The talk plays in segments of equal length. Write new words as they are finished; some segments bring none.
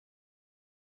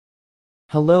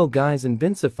Hello guys, and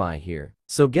Binsify here.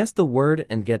 So guess the word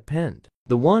and get pinned.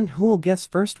 The one who will guess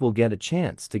first will get a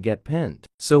chance to get pinned.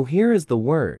 So here is the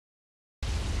word.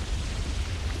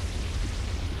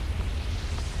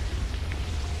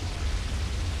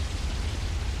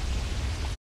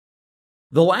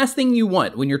 The last thing you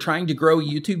want when you're trying to grow a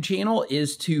YouTube channel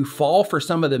is to fall for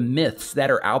some of the myths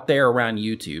that are out there around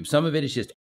YouTube. Some of it is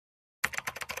just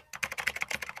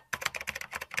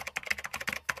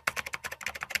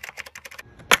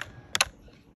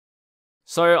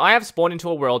So I have spawned into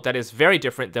a world that is very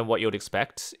different than what you would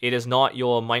expect. It is not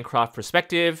your Minecraft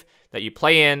perspective that you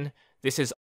play in. This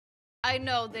is... I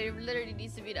know, there literally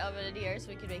needs to be an oven in here so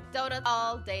we can make donuts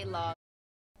all day long.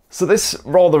 So this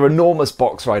rather enormous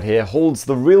box right here holds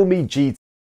the Realme G.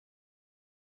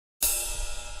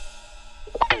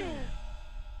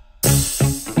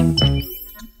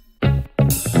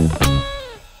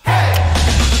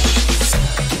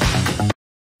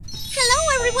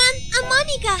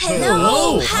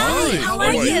 Hello! Hi! How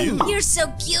are you? You're so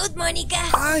cute, Monica!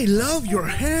 I love your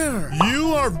hair!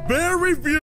 You are very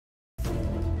beautiful!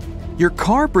 Your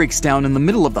car breaks down in the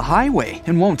middle of the highway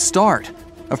and won't start.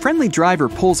 A friendly driver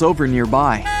pulls over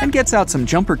nearby and gets out some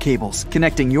jumper cables,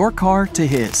 connecting your car to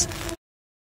his.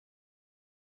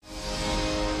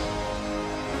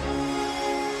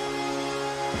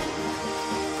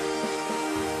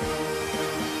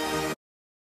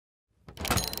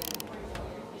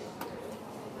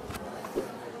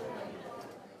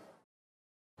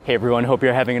 Hey everyone, hope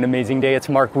you're having an amazing day. It's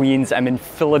Mark Weens. I'm in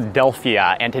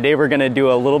Philadelphia, and today we're gonna do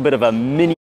a little bit of a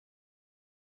mini...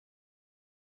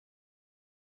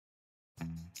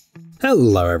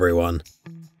 Hello everyone.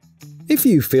 If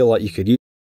you feel like you could use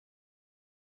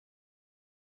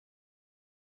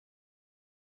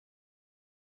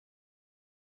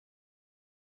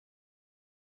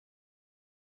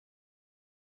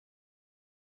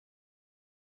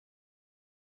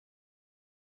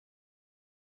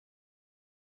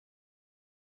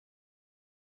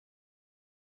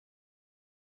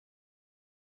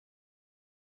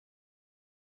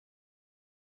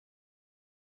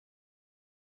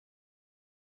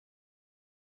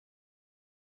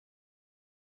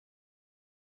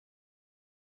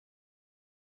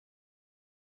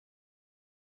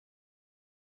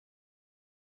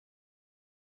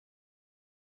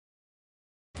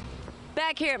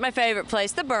Back here at my favorite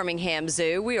place, the Birmingham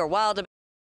Zoo. We are wild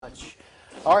about...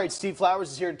 All right, Steve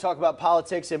Flowers is here to talk about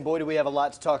politics, and boy, do we have a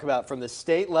lot to talk about, from the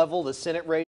state level, the Senate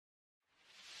race.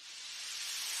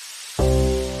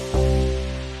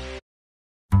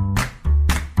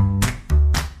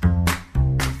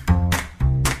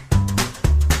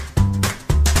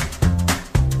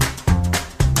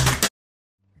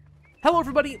 Hello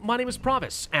everybody, my name is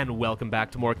Provis, and welcome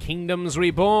back to more Kingdoms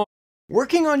Reborn.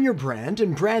 Working on your brand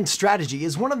and brand strategy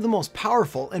is one of the most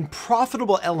powerful and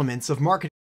profitable elements of marketing.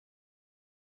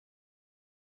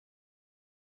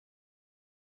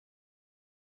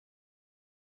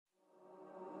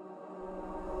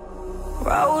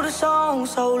 Wrote a song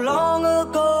so long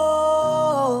ago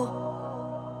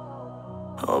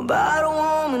about a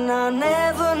woman I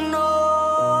never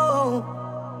know.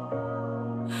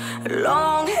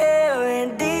 Long hair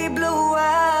and deep blue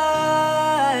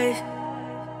eyes.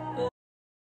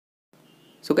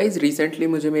 So guys recently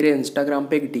मुझे मेरे Instagram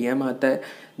पे एक DM आता है.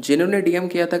 जिन्होंने DM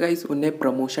किया था guys, उन्हें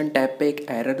प्रमोशन टैब पे एक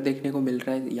एरर देखने को मिल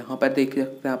रहा है. यहाँ पर देख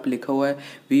सकते हैं आप, लिखा हुआ है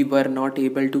we were not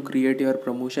able to create your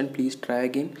promotion, please try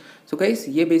again. So guys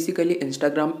ये बेसिकली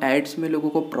इंस्टाग्राम एड्स में लोगों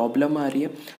को प्रॉब्लम आ रही है.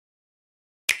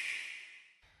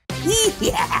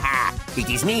 It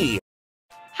is me.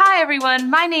 Hi everyone,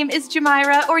 my name is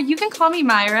Jamira, or you can call me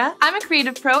Myra. I'm a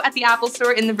creative pro at the Apple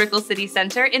Store in the Brickell City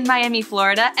Center in Miami,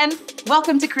 Florida, and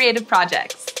welcome to Creative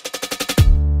Projects.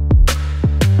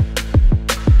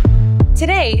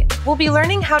 Today, we'll be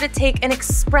learning how to take an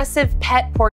expressive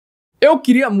pet portrait. Eu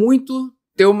queria muito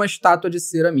ter uma estátua de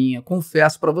cera minha,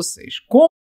 confesso pra vocês.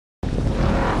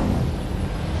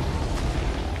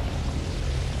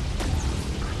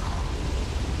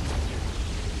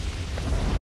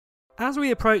 As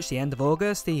we approach the end of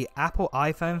August, the Apple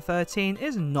iPhone 13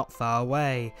 is not far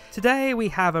away. Today we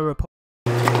have a report.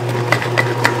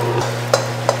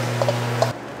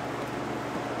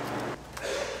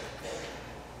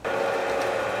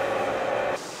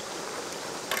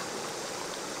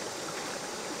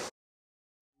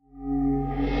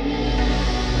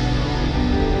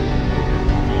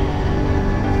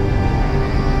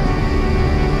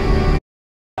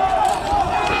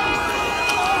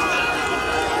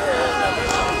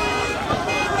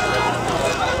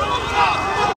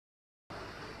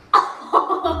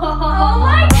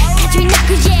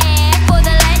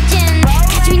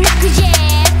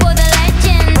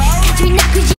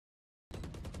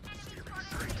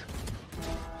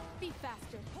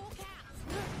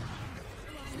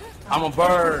 I'm a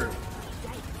bird.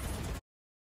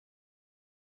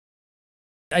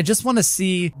 I just want to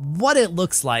see what it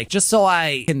looks like, just so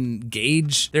I can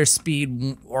gauge their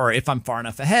speed or if I'm far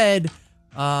enough ahead.